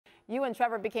you and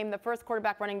Trevor became the first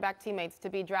quarterback running back teammates to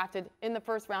be drafted in the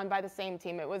first round by the same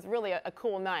team. It was really a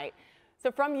cool night.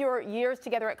 So from your years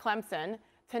together at Clemson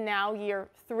to now year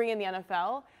 3 in the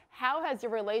NFL, how has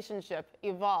your relationship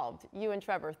evolved, you and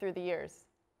Trevor, through the years?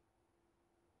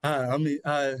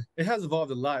 It has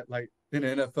evolved a lot, like in the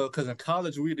NFL, because in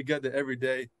college we together every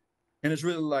day, and it's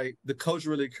really like the coach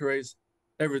really creates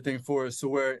everything for us. So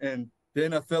where in the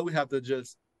NFL we have to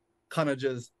just kind of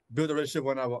just build a relationship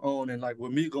on our own, and like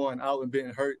with me going out and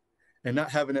being hurt and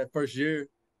not having that first year,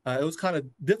 it was kind of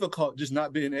difficult just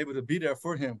not being able to be there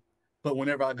for him. But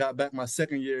whenever I got back my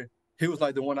second year, he was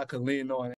like the one I could lean on.